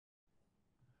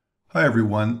Hi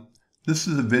everyone, this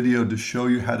is a video to show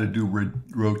you how to do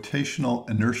rotational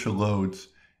inertia loads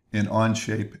in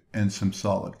Onshape and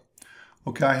SIMSOLID.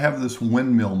 Okay, I have this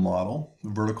windmill model, a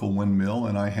vertical windmill,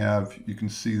 and you can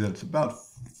see that it's about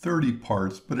 30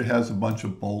 parts, but it has a bunch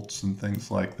of bolts and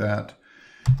things like that.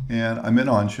 And I'm in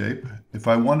Onshape. If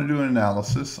I want to do an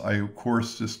analysis, I of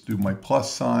course just do my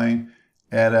plus sign,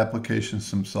 add application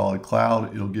SIMSOLID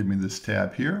Cloud. It'll give me this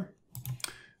tab here.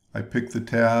 I pick the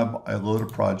tab, I load a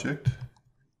project,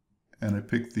 and I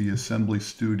pick the Assembly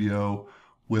Studio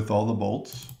with all the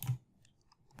bolts,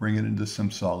 bring it into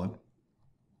SIMSOLID.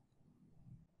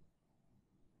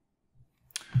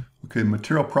 Okay,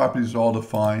 material properties are all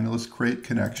defined. Let's create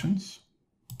connections.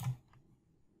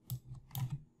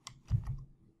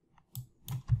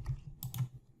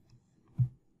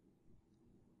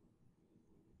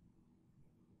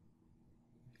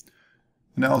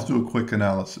 And now let's do a quick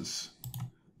analysis.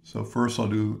 So first I'll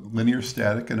do linear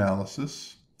static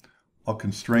analysis. I'll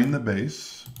constrain the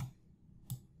base.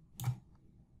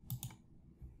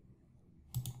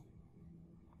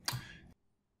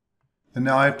 And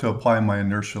now I have to apply my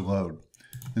inertia load.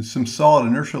 In SIMSOLID,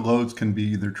 inertia loads can be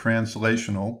either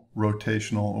translational,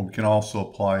 rotational, or we can also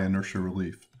apply inertia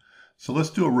relief. So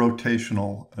let's do a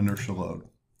rotational inertia load.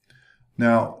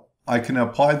 Now, I can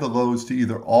apply the loads to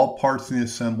either all parts in the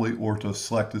assembly or to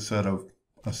select a set of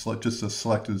just a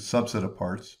selected subset of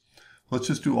parts. Let's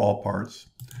just do all parts.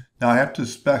 Now I have to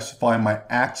specify my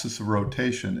axis of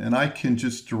rotation, and I can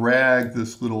just drag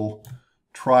this little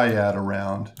triad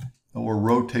around or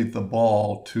rotate the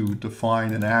ball to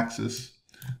define an axis.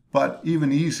 But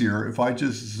even easier, if I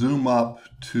just zoom up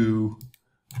to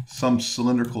some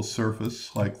cylindrical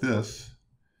surface like this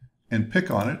and pick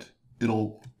on it,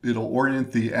 it'll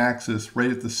orient the axis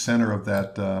right at the center of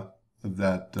that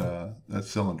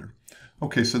cylinder.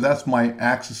 Okay, so that's my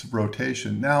axis of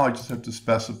rotation. Now I just have to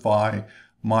specify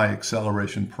my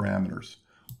acceleration parameters.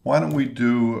 Why don't we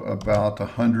do about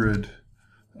 100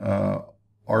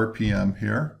 RPM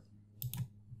here.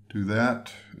 Do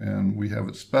that, and we have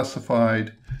it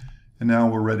specified, and now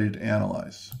we're ready to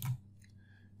analyze.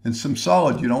 In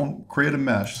SIMSOLID, you don't create a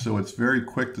mesh, so it's very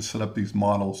quick to set up these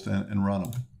models and run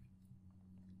them.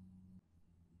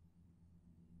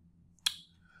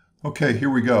 Okay, here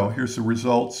we go. Here's the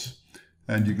results.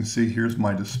 And you can see here's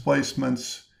my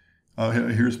displacements.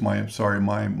 Here's my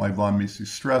von Mises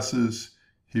stresses.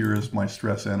 Here is my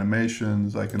stress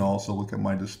animations. I can also look at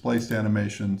my displaced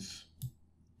animations,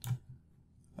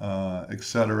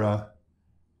 etc.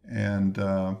 And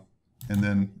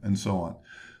so on.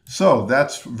 So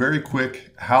that's very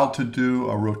quick how to do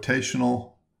a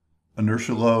rotational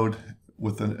inertia load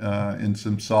with in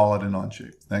SIMSOLID and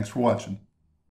Onshape. Thanks for watching.